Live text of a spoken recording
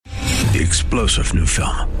The explosive new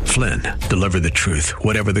film, Flynn, deliver the truth,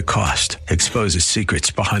 whatever the cost, exposes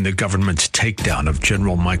secrets behind the government's takedown of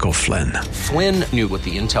General Michael Flynn. Flynn knew what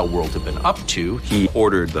the intel world had been up to. He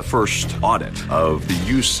ordered the first audit of the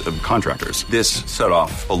use of contractors. This set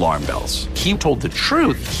off alarm bells. He told the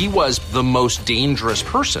truth. He was the most dangerous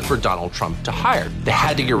person for Donald Trump to hire. They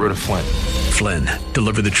had to get rid of Flynn. Flynn,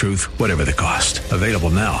 deliver the truth, whatever the cost. Available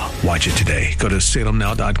now. Watch it today. Go to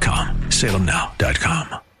salemnow.com.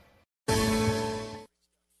 salemnow.com.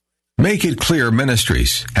 Make It Clear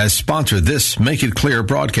Ministries has sponsored this Make It Clear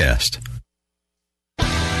broadcast.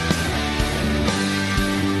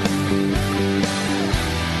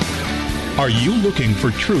 Are you looking for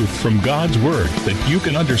truth from God's Word that you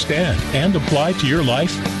can understand and apply to your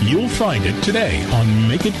life? You'll find it today on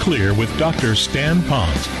Make It Clear with Dr. Stan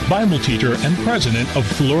Pons, Bible teacher and president of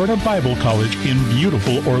Florida Bible College in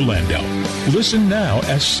beautiful Orlando. Listen now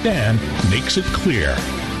as Stan makes it clear.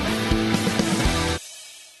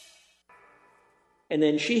 And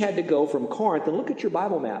then she had to go from Corinth, and look at your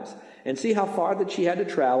Bible maps, and see how far that she had to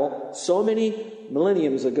travel so many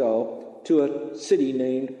millenniums ago to a city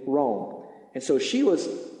named Rome. And so she was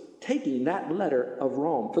taking that letter of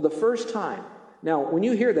Rome for the first time. Now, when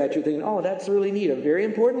you hear that, you're thinking, oh, that's really neat, a very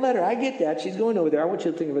important letter. I get that. She's going over there. I want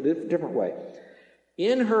you to think of it a different way.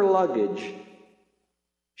 In her luggage,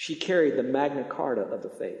 she carried the Magna Carta of the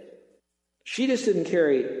faith. She just didn't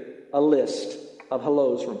carry a list of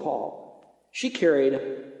hellos from Paul. She carried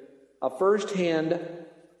a first-hand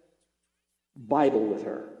Bible with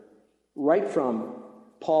her, right from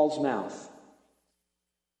Paul's mouth,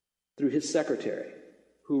 through his secretary,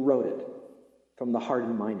 who wrote it from the heart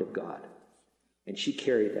and mind of God. And she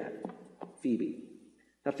carried that, Phoebe.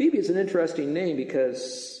 Now, Phoebe is an interesting name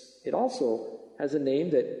because it also has a name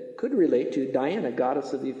that could relate to Diana,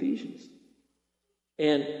 goddess of the Ephesians.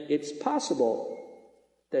 And it's possible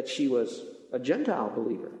that she was a Gentile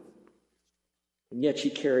believer. And yet she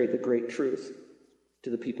carried the great truth to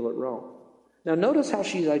the people at Rome. Now notice how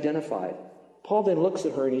she's identified. Paul then looks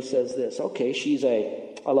at her and he says this, okay,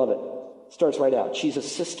 I love it. Starts right out. She's a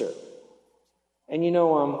sister. And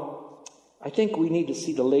I think we need to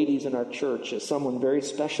see the ladies in our church as someone very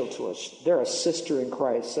special to us. They're a sister in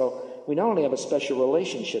Christ. So we not only have a special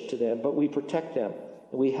relationship to them, but we protect them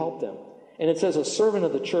and we help them. And it says a servant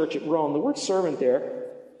of the church at Rome. The word servant there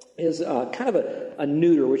is kind of a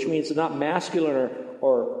neuter, which means it's not masculine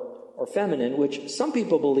or feminine, which some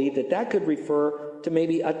people believe that could refer to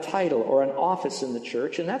maybe a title or an office in the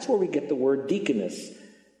church, and that's where we get the word deaconess.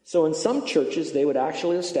 So in some churches, they would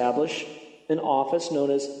actually establish an office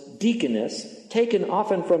known as deaconess, taken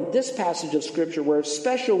often from this passage of Scripture where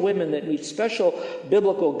special women that meet special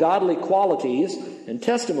biblical godly qualities and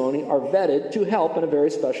testimony are vetted to help in a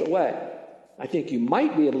very special way. I think you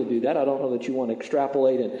might be able to do that. I don't know that you want to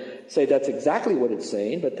extrapolate and say that's exactly what it's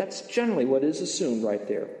saying, but that's generally what is assumed right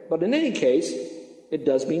there. But in any case, it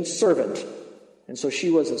does mean servant. And so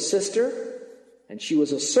she was a sister, and she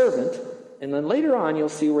was a servant. And then later on, you'll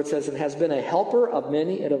see where it says, and has been a helper of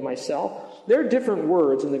many and of myself. There are different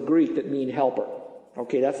words in the Greek that mean helper.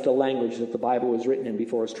 Okay, that's the language that the Bible was written in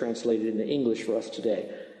before it's translated into English for us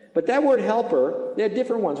today. But that word helper, they had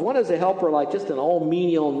different ones. One is a helper like just an old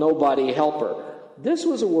menial nobody helper. This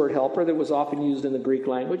was a word helper that was often used in the Greek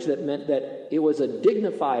language that meant that it was a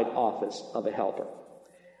dignified office of a helper.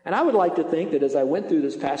 And I would like to think that as I went through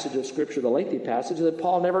this passage of Scripture, the lengthy passage, that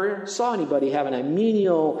Paul never saw anybody having a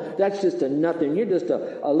menial, that's just a nothing, you're just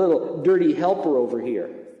a little dirty helper over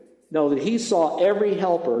here. No, that he saw every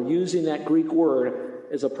helper using that Greek word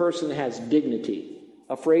as a person that has dignity.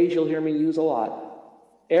 A phrase you'll hear me use a lot.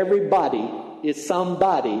 Everybody is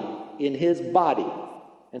somebody in his body.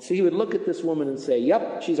 And so he would look at this woman and say,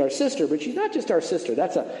 yep, she's our sister, but she's not just our sister.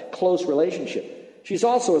 That's a close relationship. She's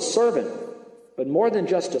also a servant, but more than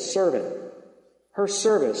just a servant. Her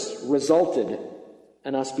service resulted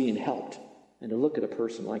in us being helped. And to look at a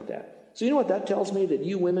person like that. So you know what that tells me? That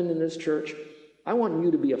you women in this church, I want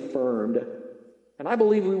you to be affirmed. And I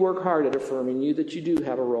believe we work hard at affirming you that you do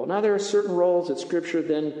have a role. Now there are certain roles that Scripture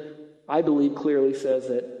then, I believe, clearly says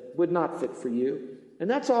that would not fit for you. And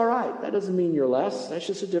that's all right. That doesn't mean you're less. That's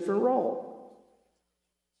just a different role.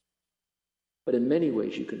 But in many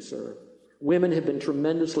ways you can serve. Women have been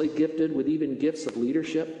tremendously gifted with even gifts of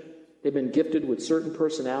leadership. They've been gifted with certain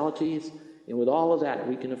personalities. And with all of that,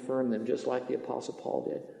 we can affirm them just like the Apostle Paul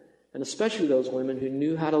did. And especially those women who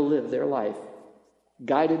knew how to live their life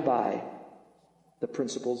guided by the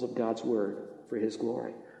principles of God's Word for His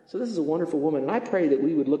glory. So this is a wonderful woman, and I pray that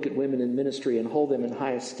we would look at women in ministry and hold them in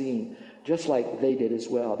high esteem, just like they did as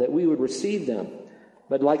well, that we would receive them,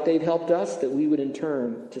 But like they've helped us, that we would in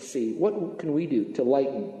turn to see, what can we do to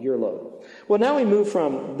lighten your load? Well, now we move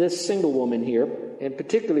from this single woman here, and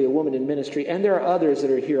particularly a woman in ministry, and there are others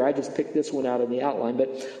that are here. I just picked this one out in the outline, but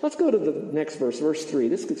let's go to the next verse, verse 3.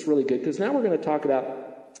 This gets really good, because now we're going to talk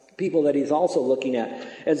about people that he's also looking at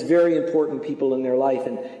as very important people in their life,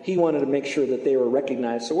 and he wanted to make sure that they were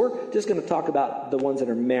recognized. So we're just going to talk about the ones that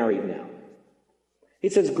are married now. He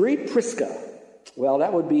says, greet Prisca. Well,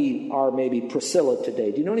 that would be our maybe Priscilla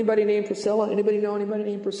today. Do you know anybody named Priscilla? Anybody know anybody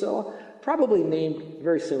named Priscilla? Probably named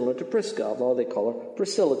very similar to Prisca, although they call her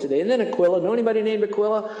Priscilla today. And then Aquila. Know anybody named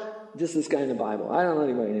Aquila? Just this guy in the Bible. I don't know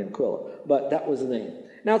anybody named Aquila, but that was the name.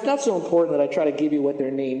 Now, it's not so important that I try to give you what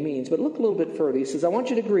their name means, but look a little bit further. He says, I want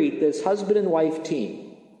you to greet this husband and wife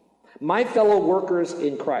team, my fellow workers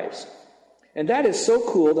in Christ. And that is so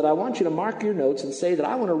cool that I want you to mark your notes and say that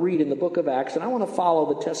I want to read in the book of Acts, and I want to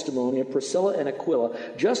follow the testimony of Priscilla and Aquila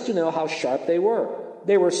just to know how sharp they were.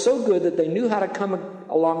 They were so good that they knew how to come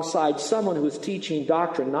alongside someone who was teaching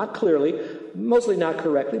doctrine, not clearly, mostly not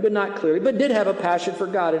correctly, but not clearly, but did have a passion for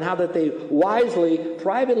God, and how that they wisely,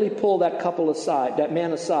 privately pulled that couple aside, that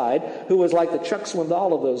man aside, who was like the Chuck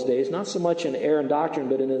Swindoll of those days, not so much in error and doctrine,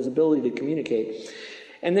 but in his ability to communicate.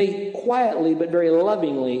 And they quietly but very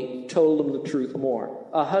lovingly told them the truth more.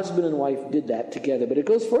 A husband and wife did that together. But it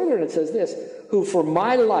goes further and it says this, who for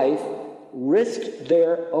my life risked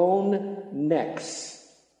their own necks,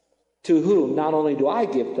 to whom not only do I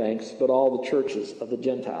give thanks, but all the churches of the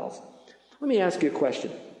Gentiles. Let me ask you a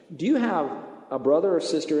question. Do you have a brother or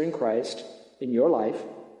sister in Christ in your life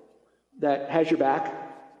that has your back?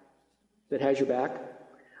 That has your back?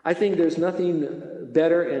 I think there's nothing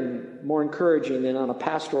better and more encouraging than on a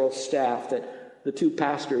pastoral staff that the two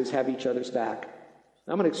pastors have each other's back.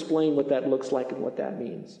 I'm going to explain what that looks like and what that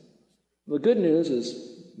means. The good news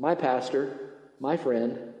is my pastor, my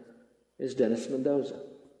friend, is Dennis Mendoza.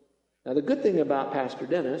 Now, the good thing about Pastor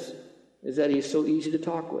Dennis is that he's so easy to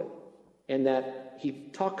talk with, and that he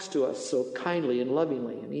talks to us so kindly and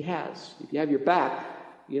lovingly, and he has. If you have your back,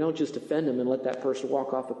 you don't just offend him and let that person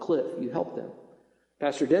walk off a cliff. You help them.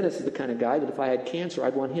 Pastor Dennis is the kind of guy that if I had cancer,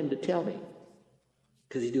 I'd want him to tell me,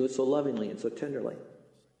 because he'd do it so lovingly and so tenderly.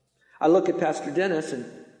 I look at Pastor Dennis, and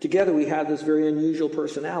together we have this very unusual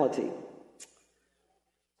personality.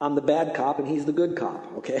 I'm the bad cop, and he's the good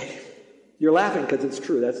cop, okay? You're laughing because it's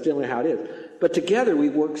true. That's generally how it is. But together we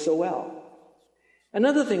work so well.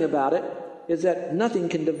 Another thing about it is that nothing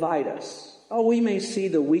can divide us. Oh, we may see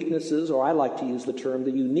the weaknesses, or I like to use the term,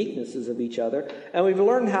 the uniquenesses of each other, and we've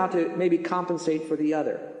learned how to maybe compensate for the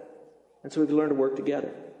other. And so we've learned to work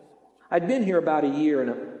together. I'd been here about a year, and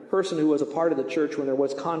a person who was a part of the church when there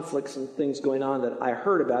was conflicts and things going on that I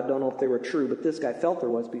heard about, don't know if they were true, but this guy felt there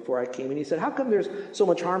was before I came, and he said, how come there's so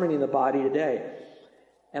much harmony in the body today?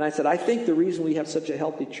 And I said, I think the reason we have such a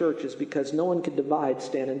healthy church is because no one can divide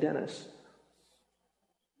Stan and Dennis.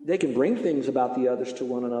 They can bring things about the others to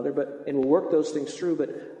one another, and we'll work those things through,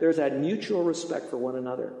 but there's that mutual respect for one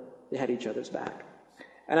another. They had each other's back.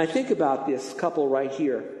 And I think about this couple right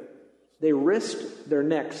here. They risked their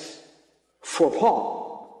necks for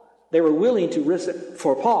Paul. They were willing to risk it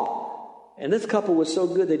for Paul. And this couple was so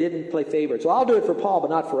good they didn't play favorites. Well, I'll do it for Paul, but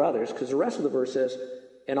not for others, because the rest of the verse says,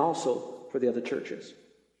 and also for the other churches.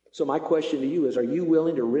 So my question to you is, are you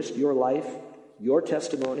willing to risk your life, your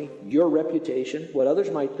testimony, your reputation, what others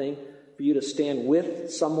might think, for you to stand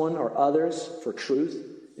with someone or others for truth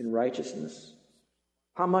and righteousness?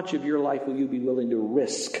 How much of your life will you be willing to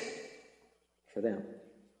risk for them?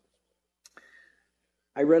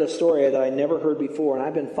 I read a story that I never heard before, and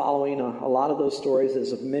I've been following a lot of those stories,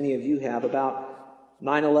 as many of you have, about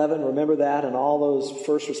 9/11. Remember that? And all those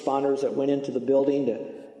first responders that went into the building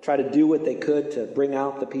to try to do what they could to bring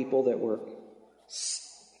out the people that were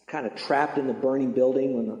kind of trapped in the burning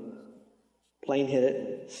building when the plane hit it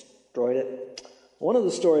and destroyed it. One of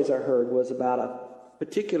the stories I heard was about a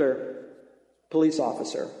particular police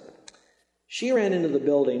officer. She ran into the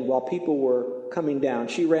building while people were coming down.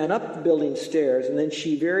 She ran up the building stairs, and then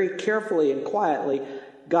she very carefully and quietly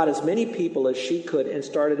got as many people as she could and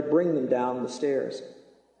started to bring them down the stairs.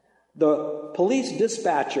 The police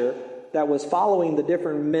dispatcher that was following the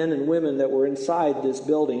different men and women that were inside this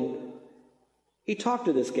building, he talked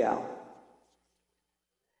to this gal.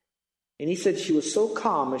 And he said she was so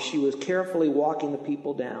calm as she was carefully walking the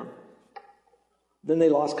people down. Then they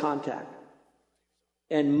lost contact.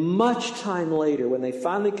 And much time later, when they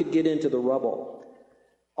finally could get into the rubble,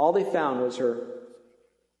 all they found was her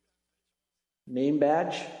name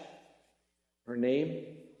badge, her name,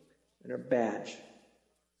 and her badge.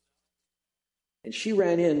 And she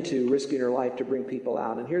ran into risking her life to bring people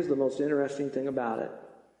out. And here's the most interesting thing about it.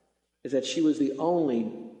 is that she was the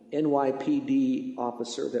only NYPD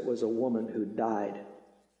officer that was a woman who died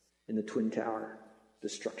in the Twin Tower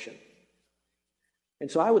destruction. And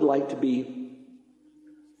so I would like to be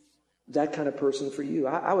that kind of person for you.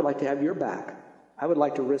 I would like to have your back. I would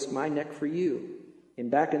like to risk my neck for you. And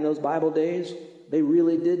back in those Bible days, they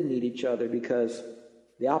really did need each other because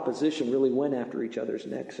the opposition really went after each other's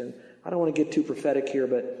necks. And I don't want to get too prophetic here,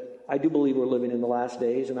 but I do believe we're living in the last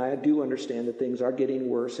days, and I do understand that things are getting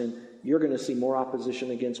worse, and you're going to see more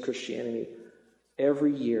opposition against Christianity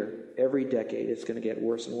every year, every decade. It's going to get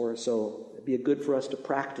worse and worse. So it'd be good for us to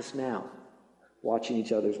practice now, watching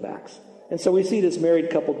each other's backs. And so we see this married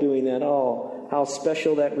couple doing that. Oh, how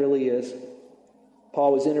special that really is.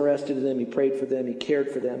 Paul was interested in them. He prayed for them. He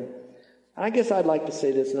cared for them. I guess I'd like to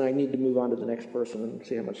say this, and I need to move on to the next person and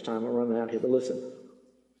see how much time I'm running out here. But listen.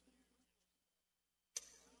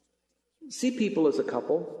 See people as a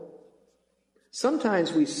couple.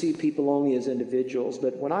 Sometimes we see people only as individuals,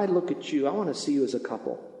 but when I look at you, I want to see you as a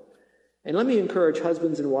couple. And let me encourage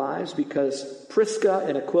husbands and wives, because Prisca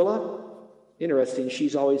and Aquila, interesting,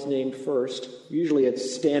 she's always named first. Usually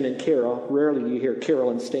it's Stan and Carol. Rarely you hear Carol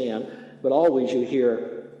and Stan, but always you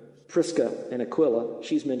hear Prisca and Aquila.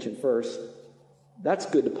 She's mentioned first. That's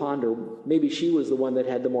good to ponder. Maybe she was the one that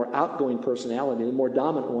had the more outgoing personality, the more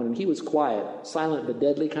dominant one, and he was quiet, silent but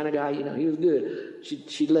deadly kind of guy. You know, he was good.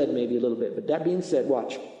 She led maybe a little bit. But that being said,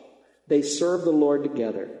 watch. They serve the Lord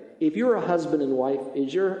together. If you're a husband and wife,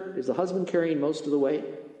 is the husband carrying most of the weight?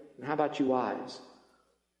 And how about you wives?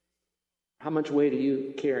 How much weight are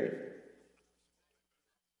you carrying?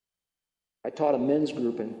 I taught a men's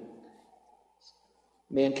group, and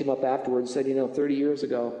a man came up afterwards and said, 30 years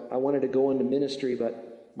ago, I wanted to go into ministry,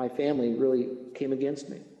 but my family really came against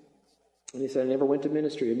me. And he said, I never went to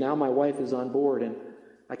ministry. And now my wife is on board, and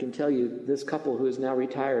I can tell you, this couple who is now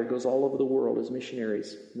retired goes all over the world as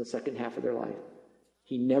missionaries in the second half of their life.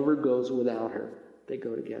 He never goes without her. They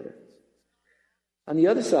go together. On the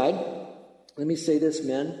other side, let me say this,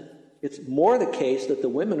 men. It's more the case that the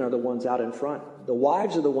women are the ones out in front. The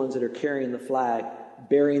wives are the ones that are carrying the flag,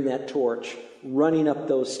 bearing that torch, running up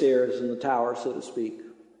those stairs in the tower, so to speak.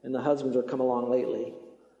 And the husbands are come along lately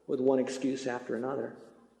with one excuse after another.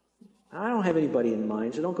 I don't have anybody in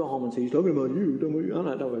mind, so don't go home and say, he's talking about you. I'm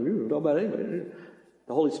not talking about you. I'm talking about anybody.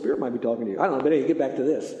 The Holy Spirit might be talking to you. I don't know, but anyway, get back to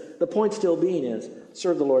this. The point still being is,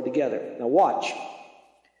 serve the Lord together. Now watch.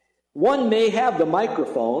 One may have the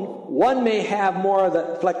microphone. One may have more of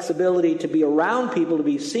the flexibility to be around people, to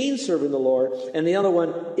be seen serving the Lord, and the other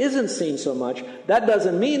one isn't seen so much. That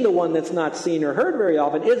doesn't mean the one that's not seen or heard very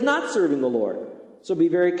often is not serving the Lord. So be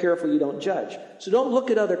very careful you don't judge. So don't look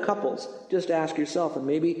at other couples. Just ask yourself, and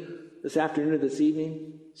maybe this afternoon or this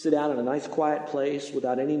evening, sit down in a nice quiet place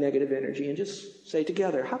without any negative energy and just say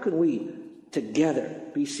together, how can we together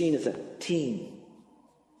be seen as a team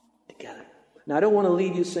together? Now, I don't want to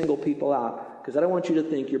leave you single people out, because I don't want you to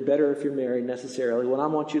think you're better if you're married necessarily. What I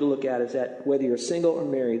want you to look at is that whether you're single or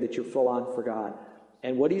married, that you're full on for God.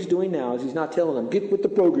 And what he's doing now is he's not telling them, get with the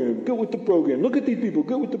program, go with the program, look at these people,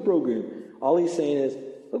 go with the program. All he's saying is,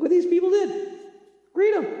 look what these people did.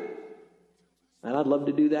 Greet them. And I'd love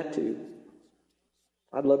to do that too.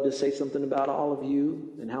 I'd love to say something about all of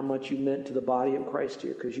you and how much you meant to the body of Christ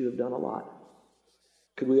here, because you have done a lot.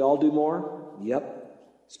 Could we all do more? Yep.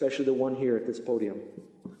 Especially the one here at this podium.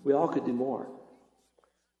 We all could do more.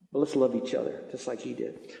 But let's love each other, just like he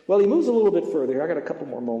did. Well, he moves a little bit further here. I got a couple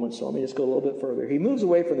more moments, so let me just go a little bit further. He moves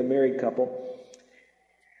away from the married couple.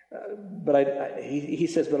 He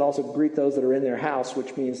says, but also greet those that are in their house,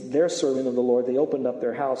 which means they're serving of the Lord. They opened up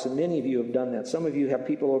their house, and many of you have done that. Some of you have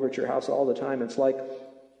people over at your house all the time. It's like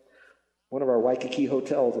one of our Waikiki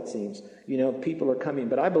hotels, it seems. People are coming.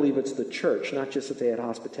 But I believe it's the church, not just that they had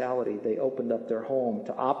hospitality. They opened up their home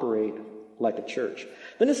to operate like a church.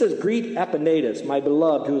 Then it says, greet Epaenetus, my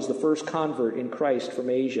beloved, who is the first convert in Christ from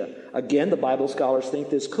Asia. Again, the Bible scholars think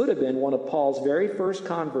this could have been one of Paul's very first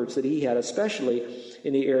converts that he had, especially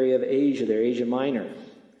in the area of Asia, there, Asia Minor.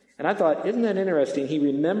 And I thought, isn't that interesting? He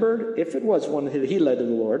remembered, if it was one that he led to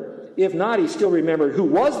the Lord. If not, he still remembered who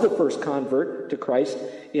was the first convert to Christ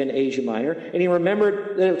in Asia Minor. And he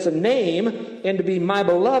remembered that it's a name, and to be my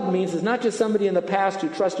beloved means it's not just somebody in the past who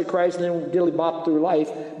trusted Christ and then dilly-bopped through life,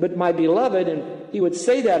 but my beloved, and he would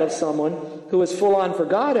say that of someone who was full on for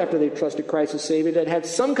God after they trusted Christ as Savior, that had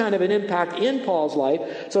some kind of an impact in Paul's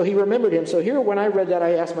life. So he remembered him. So here, when I read that,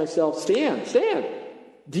 I asked myself, Stan,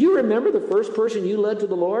 do you remember the first person you led to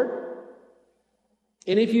the Lord?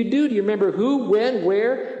 And if you do you remember who, when,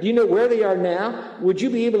 where? Do you know where they are now? Would you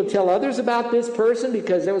be able to tell others about this person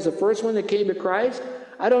because that was the first one that came to Christ?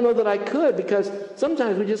 I don't know that I could, because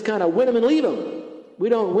sometimes we just kind of win them and leave them. We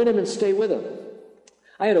don't win them and stay with them.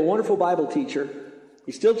 I had a wonderful Bible teacher.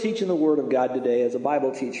 He's still teaching the Word of God today as a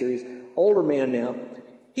Bible teacher. He's an older man now.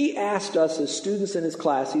 He asked us as students in his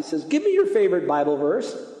class, he says, give me your favorite Bible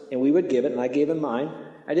verse. And we would give it, and I gave him mine.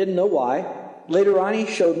 I didn't know why. Later on, he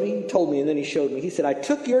showed me, he told me, and then he showed me. He said, I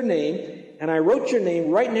took your name, and I wrote your name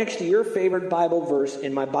right next to your favorite Bible verse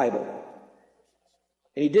in my Bible.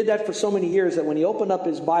 And he did that for so many years that when he opened up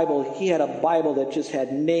his Bible, he had a Bible that just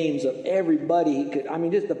had names of everybody he could. I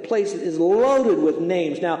mean, just the place is loaded with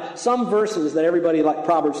names. Now, some verses that everybody like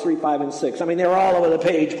Proverbs 3, 5, and 6. I mean, they're all over the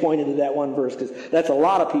page pointing to that one verse because that's a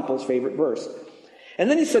lot of people's favorite verse. And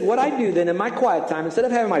then he said, what I do then in my quiet time, instead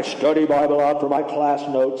of having my study Bible out for my class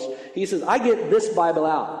notes, he says, I get this Bible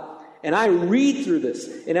out. And I read through this.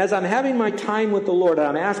 And as I'm having my time with the Lord, and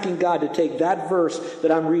I'm asking God to take that verse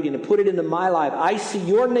that I'm reading and put it into my life, I see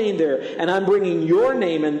your name there, and I'm bringing your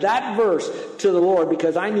name and that verse to the Lord,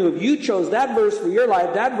 because I knew if you chose that verse for your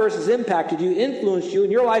life, that verse has impacted you, influenced you,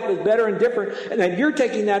 and your life is better and different, and then you're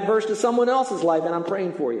taking that verse to someone else's life, and I'm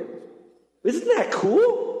praying for you. Isn't that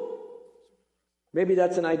cool? Maybe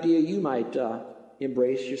that's an idea you might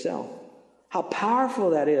embrace yourself. How powerful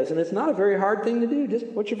that is. And it's not a very hard thing to do. Just,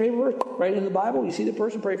 what's your favorite verse? Right in the Bible. You see the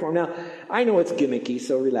person, pray for him. Now, I know it's gimmicky,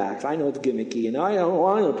 so relax. I know it's gimmicky. And I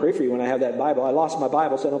don't pray for you when I have that Bible. I lost my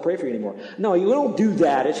Bible, so I don't pray for you anymore. No, you don't do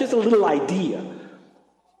that. It's just a little idea.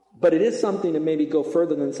 But it is something to maybe go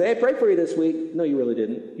further than say, hey, pray for you this week. No, you really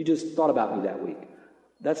didn't. You just thought about me that week.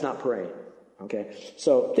 That's not praying. Okay?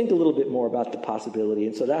 So think a little bit more about the possibility.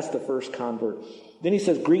 And so that's the first convert. Then he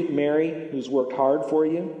says, greet Mary, who's worked hard for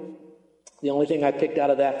you. The only thing I picked out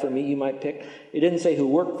of that for me, you might pick, it didn't say who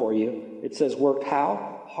worked for you. It says worked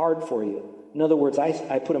how? Hard for you. In other words,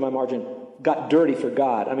 I put in my margin, got dirty for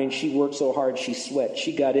God. I mean, she worked so hard, she sweat.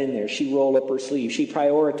 She got in there. She rolled up her sleeve. She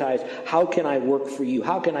prioritized, how can I work for you?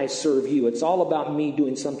 How can I serve you? It's all about me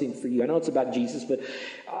doing something for you. I know it's about Jesus, but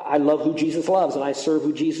I love who Jesus loves, and I serve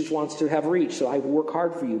who Jesus wants to have reached. So I work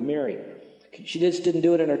hard for you, Mary. She just didn't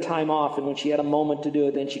do it in her time off, and when she had a moment to do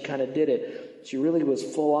it, then she kind of did it. She really was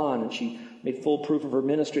full on, and she made full proof of her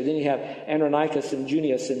ministry. Then you have Andronicus and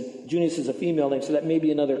Junius, and Junius is a female name, so that may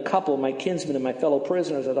be another couple, my kinsmen and my fellow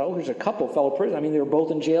prisoners. I thought, oh, here's a couple fellow prisoners. I mean, they were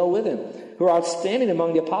both in jail with him, who are outstanding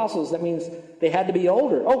among the apostles. That means they had to be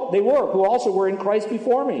older. Oh, they were, who also were in Christ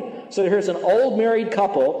before me. So here's an old married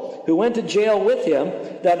couple who went to jail with him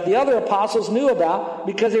that the other apostles knew about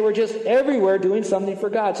because they were just everywhere doing something for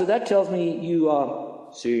God. So that tells me you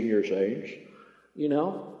senior saints, you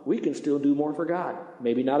know, we can still do more for God.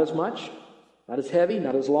 Maybe not as much, not as heavy,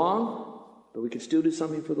 not as long, but we can still do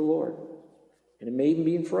something for the Lord. And it may even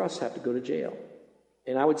be for us have to go to jail.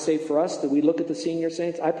 And I would say for us that we look at the senior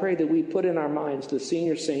saints, I pray that we put in our minds the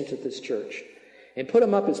senior saints at this church and put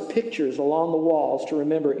them up as pictures along the walls to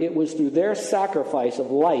remember it was through their sacrifice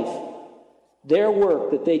of life, their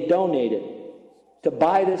work that they donated to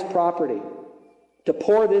buy this property, to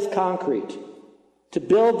pour this concrete, to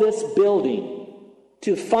build this building,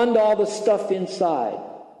 to fund all the stuff inside.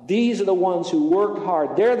 These are the ones who worked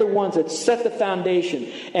hard. They're the ones that set the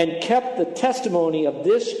foundation and kept the testimony of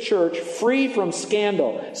this church free from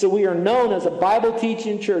scandal. So we are known as a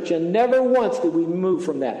Bible-teaching church, and never once did we move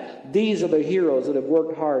from that. These are the heroes that have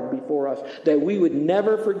worked hard before us, that we would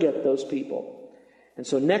never forget those people. And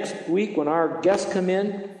so next week when our guests come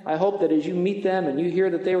in, I hope that as you meet them and you hear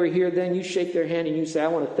that they were here, then you shake their hand and you say, I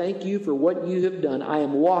want to thank you for what you have done. I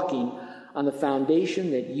am walking on the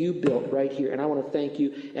foundation that you built right here. And I want to thank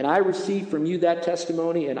you. And I receive from you that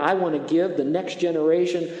testimony, and I want to give the next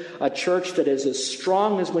generation a church that is as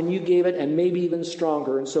strong as when you gave it, and maybe even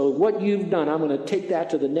stronger. And so what you've done, I'm going to take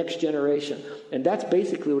that to the next generation. And that's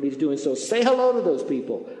basically what he's doing. So say hello to those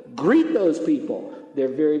people. Greet those people. They're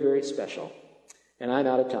very, very special. And I'm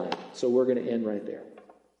out of time. So we're going to end right there.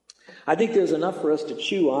 I think there's enough for us to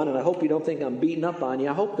chew on, and I hope you don't think I'm beating up on you.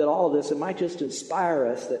 I hope that all of this, it might just inspire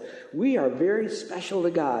us that we are very special to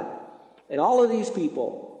God. And all of these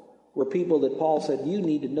people were people that Paul said, you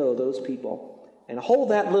need to know those people. And hold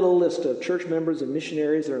that little list of church members and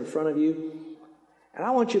missionaries that are in front of you. And I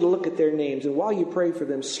want you to look at their names, and while you pray for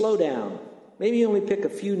them, slow down. Maybe you only pick a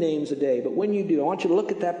few names a day, but when you do, I want you to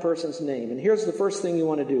look at that person's name. And here's the first thing you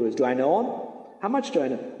want to do is, do I know them? How much do I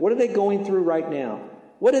know? What are they going through right now?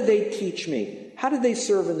 What did they teach me? How did they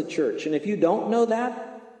serve in the church? And if you don't know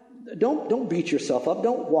that, don't beat yourself up.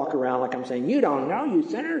 Don't walk around like I'm saying, you don't know, you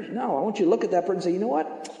sinners. No, I want you to look at that person and say, you know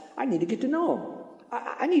what? I need to get to know them.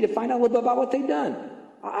 I need to find out a little bit about what they've done.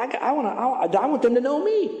 I want them to know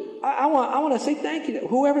me. I want to say thank you to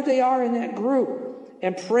whoever they are in that group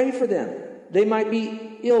and pray for them. They might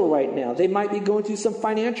be ill right now. They might be going through some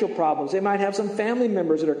financial problems. They might have some family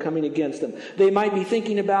members that are coming against them. They might be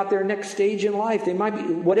thinking about their next stage in life. They might be,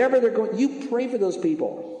 whatever they're going, you pray for those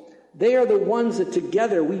people. They are the ones that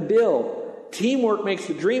together we build. Teamwork makes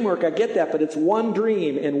the dream work. I get that, but it's one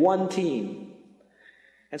dream and one team.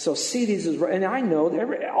 And so see these as, and I know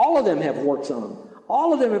all of them have warts on them.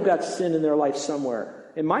 All of them have got sin in their life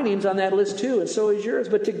somewhere. And my name's on that list too, and so is yours.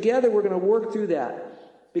 But together we're going to work through that.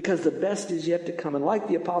 Because the best is yet to come. And like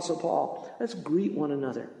the Apostle Paul, let's greet one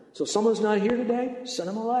another. So if someone's not here today, send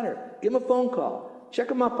them a letter. Give them a phone call. Check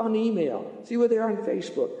them up on email. See where they are on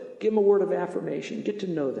Facebook. Give them a word of affirmation. Get to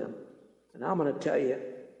know them. And I'm going to tell you,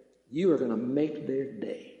 you are going to make their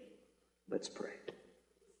day. Let's pray.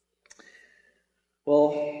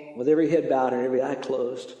 Well, with every head bowed and every eye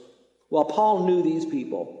closed, well, Paul knew these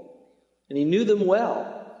people, and he knew them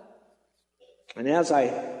well. And as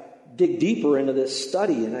I dig deeper into this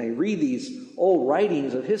study and I read these old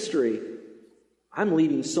writings of history, I'm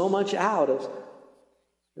leaving so much out of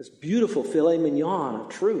this beautiful filet mignon of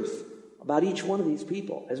truth about each one of these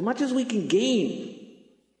people. As much as we can gain,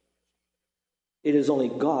 it is only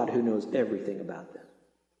God who knows everything about them.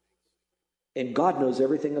 And God knows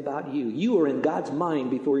everything about you. You are in God's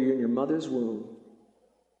mind before you're in your mother's womb.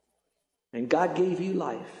 And God gave you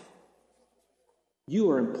life.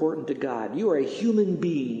 You are important to God. You are a human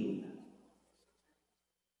being.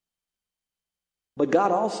 But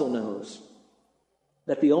God also knows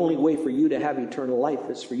that the only way for you to have eternal life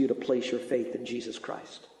is for you to place your faith in Jesus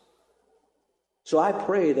Christ. So I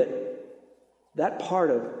pray that that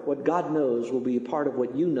part of what God knows will be a part of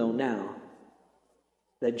what you know now.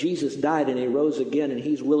 That Jesus died and he rose again, and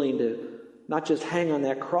he's willing to not just hang on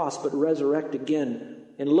that cross, but resurrect again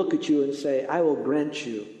and look at you and say, I will grant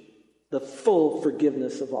you the full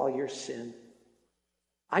forgiveness of all your sin.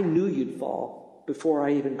 I knew you'd fall before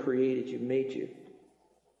I even created you, made you.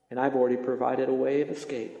 And I've already provided a way of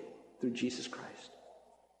escape through Jesus Christ.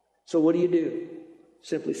 So what do?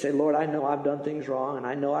 Simply say, Lord, I know I've done things wrong, and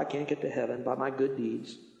I know I can't get to heaven by my good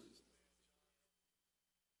deeds.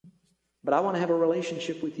 But I want to have a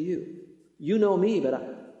relationship with you. You know me, but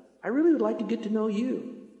I really would like to get to know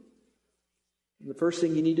you. And the first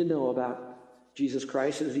thing you need to know about Jesus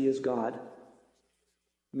Christ is he is God.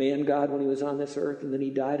 Man God when he was on this earth, and then he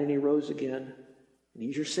died and he rose again. And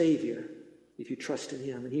he's your Savior if you trust in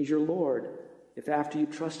him. And he's your Lord if after you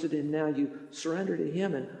trusted in him now you surrender to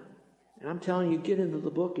him. And I'm telling you, get into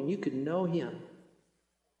the book and you can know him.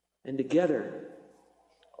 And together,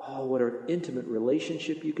 oh, what an intimate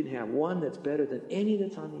relationship you can have. One that's better than any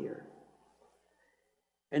that's on the earth.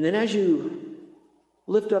 And then as you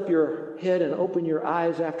lift up your head and open your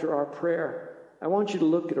eyes after our prayer, I want you to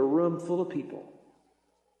look at a room full of people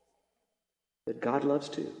that God loves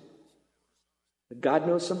too. That God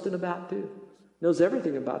knows something about too. Knows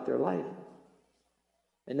everything about their life.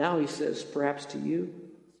 And now he says, perhaps to you,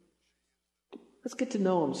 let's get to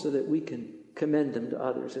know them so that we can commend them to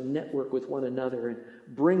others and network with one another and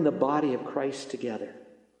bring the body of Christ together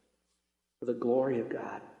for the glory of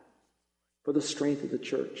God, for the strength of the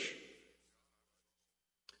church,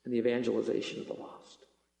 and the evangelization of the lost.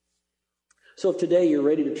 So if today you're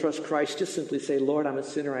ready to trust Christ, just simply say, Lord, I'm a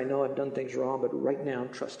sinner. I know I've done things wrong, but right now I'm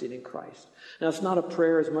trusting in Christ. Now, it's not a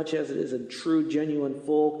prayer as much as it is a true, genuine,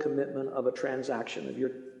 full commitment of a transaction, of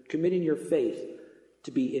your committing your faith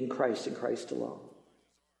to be in Christ and Christ alone.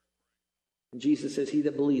 And Jesus says, he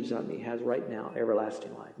that believes on me has right now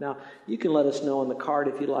everlasting life. Now, you can let us know on the card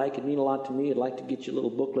if you like. It'd mean a lot to me. I'd like to get you a little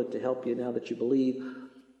booklet to help you now that you believe.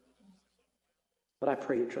 But I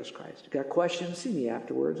pray you trust Christ. If you got questions, see me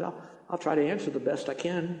afterwards. I'll try to answer the best I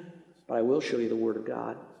can, but I will show you the Word of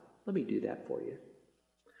God. Let me do that for you.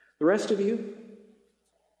 The rest of you,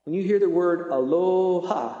 when you hear the word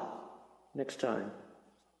aloha next time,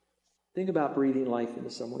 think about breathing life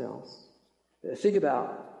into someone else. Think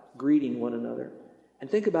about greeting one another.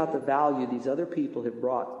 And think about the value these other people have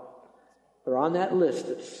brought. They're on that list,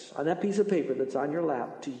 that's on that piece of paper that's on your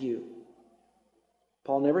lap to you.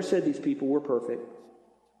 Paul never said these people were perfect,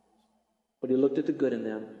 but he looked at the good in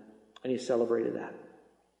them and he celebrated that.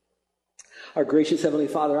 Our gracious Heavenly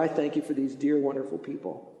Father, I thank you for these dear, wonderful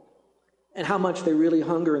people and how much they really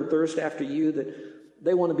hunger and thirst after you, that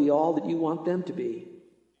they want to be all that you want them to be.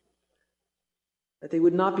 That they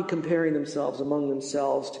would not be comparing themselves among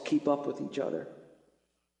themselves to keep up with each other.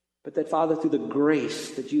 But that, Father, through the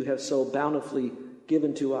grace that you have so bountifully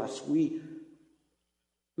given to us, we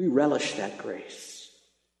relish that grace.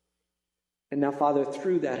 And now, Father,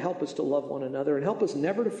 through that, help us to love one another and help us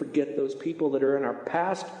never to forget those people that are in our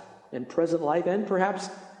past and present life, and perhaps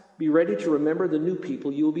be ready to remember the new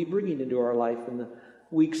people you will be bringing into our life in the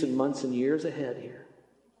weeks and months and years ahead here.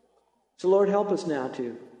 So Lord, help us now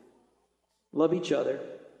to love each other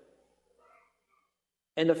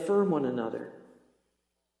and affirm one another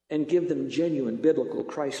and give them genuine, biblical,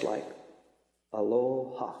 Christ-like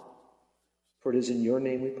aloha. For it is in your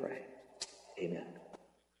name we pray. Amen.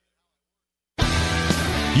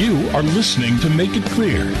 You are listening to Make It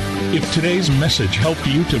Clear. If today's message helped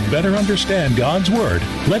you to better understand God's Word,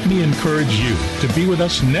 let me encourage you to be with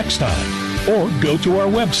us next time. Or go to our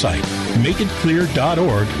website,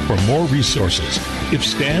 makeitclear.org, for more resources. If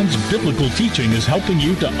Stan's biblical teaching is helping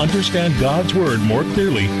you to understand God's Word more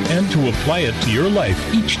clearly and to apply it to your life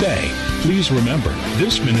each day, please remember,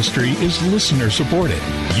 this ministry is listener-supported.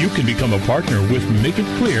 You can become a partner with Make It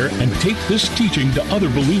Clear and take this teaching to other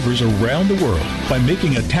believers around the world by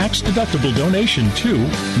making a tax-deductible donation to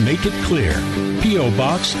Make It Clear. P.O.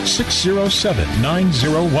 Box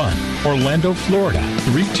 607901, Orlando, Florida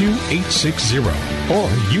 32860. Or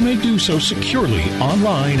you may do so securely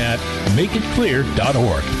online at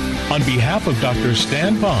makeitclear.org. On behalf of Dr.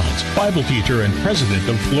 Stan Pons, Bible teacher and president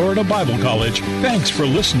of Florida Bible College, thanks for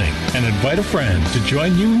listening and invite a friend to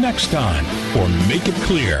join you next time for Make It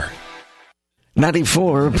Clear.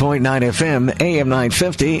 94.9 FM, AM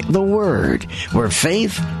 950, The Word, where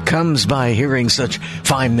faith comes by hearing such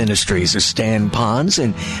fine ministries as Stan Pons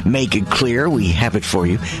and Make It Clear. We have it for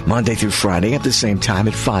you Monday through Friday at the same time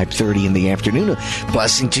at 5:30 in the afternoon. A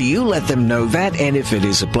blessing to you. Let them know that. And if it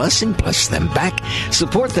is a blessing, bless them back.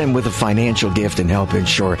 Support them with a financial gift and help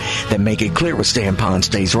ensure that Make It Clear with Stan Pons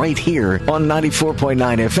stays right here on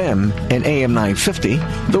 94.9 FM and AM 950,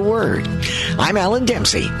 The Word. I'm Alan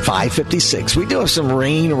Dempsey, 556. We do have some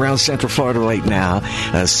rain around Central Florida right now.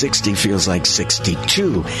 60 feels like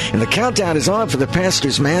 62. And the countdown is on for the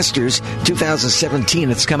Pastor's Masters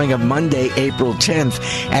 2017. It's coming up Monday, April 10th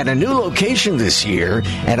at a new location this year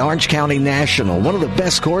at Orange County National, one of the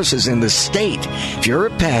best courses in the state. If you're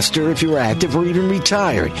a pastor, if you're active or even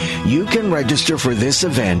retired, you can register for this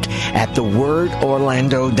event at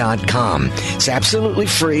thewordorlando.com. It's absolutely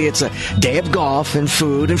free. It's a day of golf and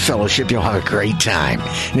food and fellowship. You'll have a great time.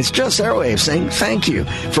 And it's just our way of saying thank you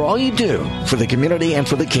for all you do for the community and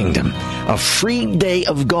for the kingdom. A free day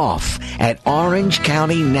of golf at Orange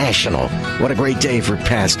County National. What a great day for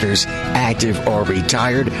pastors, active or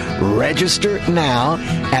retired. Register now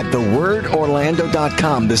at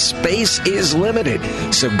thewordorlando.com. The space is limited,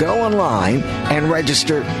 so go online and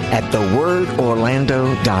register at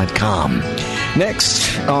thewordorlando.com.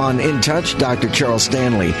 Next on In Touch, Dr. Charles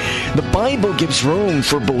Stanley. The Bible gives room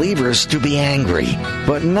for believers to be angry,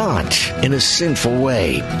 but not in a sinful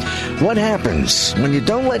way. What happens when you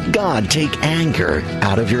don't let God take anger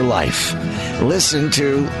out of your life? Listen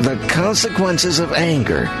to The Consequences of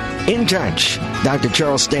Anger. In Touch, Dr.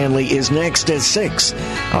 Charles Stanley is next at 6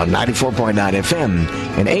 on 94.9 FM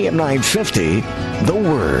and AM 950, The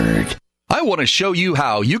Word. I want to show you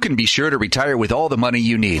how you can be sure to retire with all the money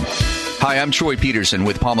you need. Hi, I'm Troy Peterson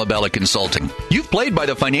with Palmabella Consulting. You've played by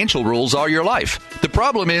the financial rules all your life. The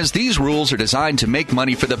problem is these rules are designed to make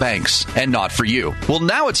money for the banks and not for you. Well,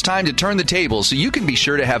 now it's time to turn the table so you can be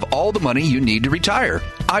sure to have all the money you need to retire.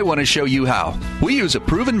 I want to show you how. We use a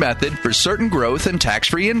proven method for certain growth and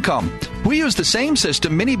tax-free income. We use the same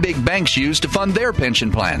system many big banks use to fund their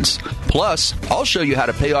pension plans. Plus, I'll show you how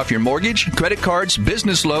to pay off your mortgage, credit cards,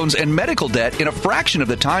 business loans, and medical debt in a fraction of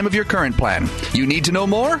the time of your current plan. You need to know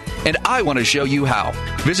more? And I want to show you how.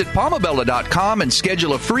 Visit Palmabella.com and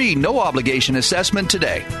schedule a free, no-obligation assessment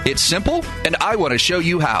today. It's simple, and I want to show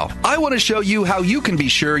you how. I want to show you how you can be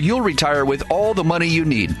sure you'll retire with all the money you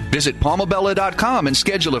need. Visit Palmabella.com and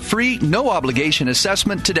schedule a free, no-obligation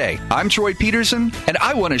assessment today. I'm Troy Peterson, and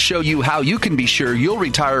I want to show you how you can be sure you'll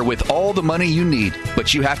retire with all the money you need.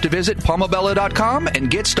 But you have to visit Palmabella.com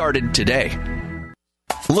and get started today.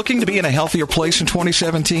 Looking to be in a healthier place in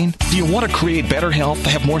 2017? Do you want to create better health,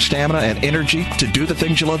 have more stamina and energy to do the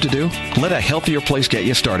things you love to do? Let A Healthier Place get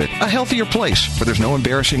you started. A Healthier Place, where there's no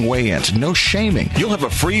embarrassing weigh-ins, no shaming. You'll have a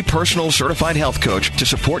free personal certified health coach to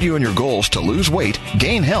support you in your goals to lose weight,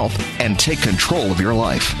 gain health, and take control of your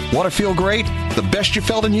life. Want to feel great? The best you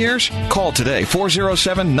felt in years? Call today,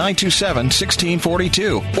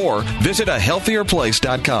 407-927-1642, or visit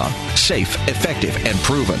ahealthierplace.com. Safe, effective, and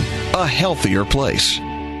proven. A Healthier Place.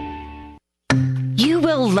 You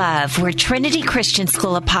will love where Trinity Christian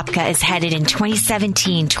School of Apopka is headed in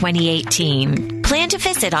 2017-2018. Plan to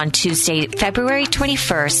visit on Tuesday, February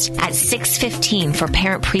 21st at 6:15 for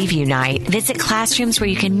Parent Preview Night. Visit classrooms where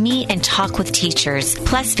you can meet and talk with teachers.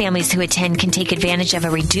 Plus, families who attend can take advantage of a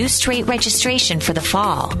reduced rate registration for the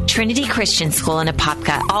fall. Trinity Christian School in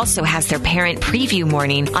Apopka also has their Parent Preview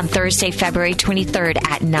Morning on Thursday, February 23rd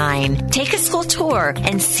at 9. Take a school tour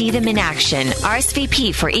and see them in action.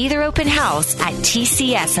 RSVP for either open house at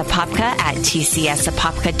TCS Apopka at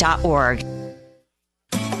tcsapopka.org.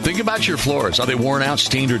 Think about your floors. Are they worn out,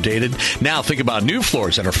 stained, or dated? Now think about new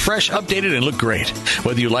floors that are fresh, updated, and look great.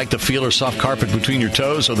 Whether you like the feel or soft carpet between your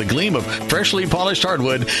toes or the gleam of freshly polished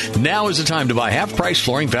hardwood, now is the time to buy half-price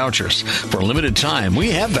flooring vouchers. For a limited time, we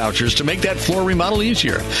have vouchers to make that floor remodel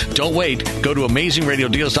easier. Don't wait. Go to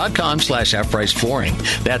AmazingRadioDeals.com/half-price flooring.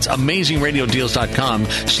 That's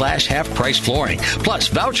AmazingRadioDeals.com/half-price flooring. Plus,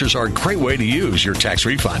 vouchers are a great way to use your tax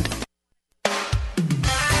refund.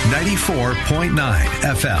 94.9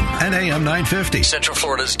 FM and AM 950. Central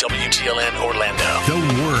Florida's WTLN Orlando. The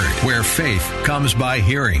Word, where faith comes by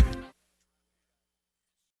hearing.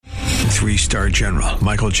 3-star General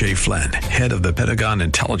Michael J. Flynn, head of the Pentagon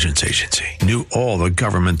Intelligence Agency, knew all the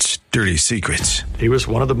government's dirty secrets. He was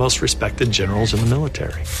one of the most respected generals in the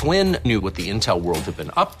military. Flynn knew what the intel world had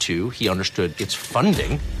been up to. He understood its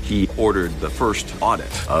funding. He ordered the first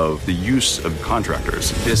audit of the use of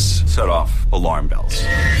contractors. This set off alarm bells.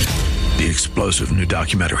 The explosive new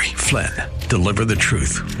documentary, Flynn, Deliver the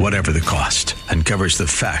Truth, Whatever the Cost, uncovers the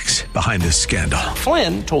facts behind this scandal.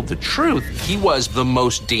 Flynn told the truth. He was the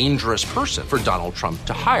most dangerous person for Donald Trump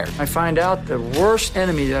to hire. I find out the worst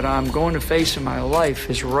enemy that I'm going to face in my life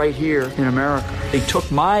is right here in America. They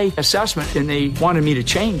took my assessment and they wanted me to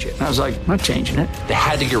change it. And I was like, I'm not changing it. They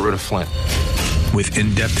had to get rid of Flynn. With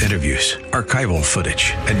in-depth interviews, archival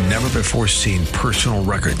footage, and never-before-seen personal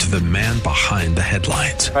records of the man behind the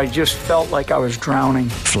headlines. I just felt like I was drowning.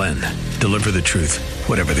 Flynn, Deliver the Truth,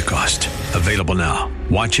 Whatever the Cost. Available now.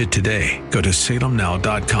 Watch it today. Go to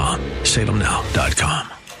salemnow.com.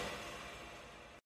 salemnow.com.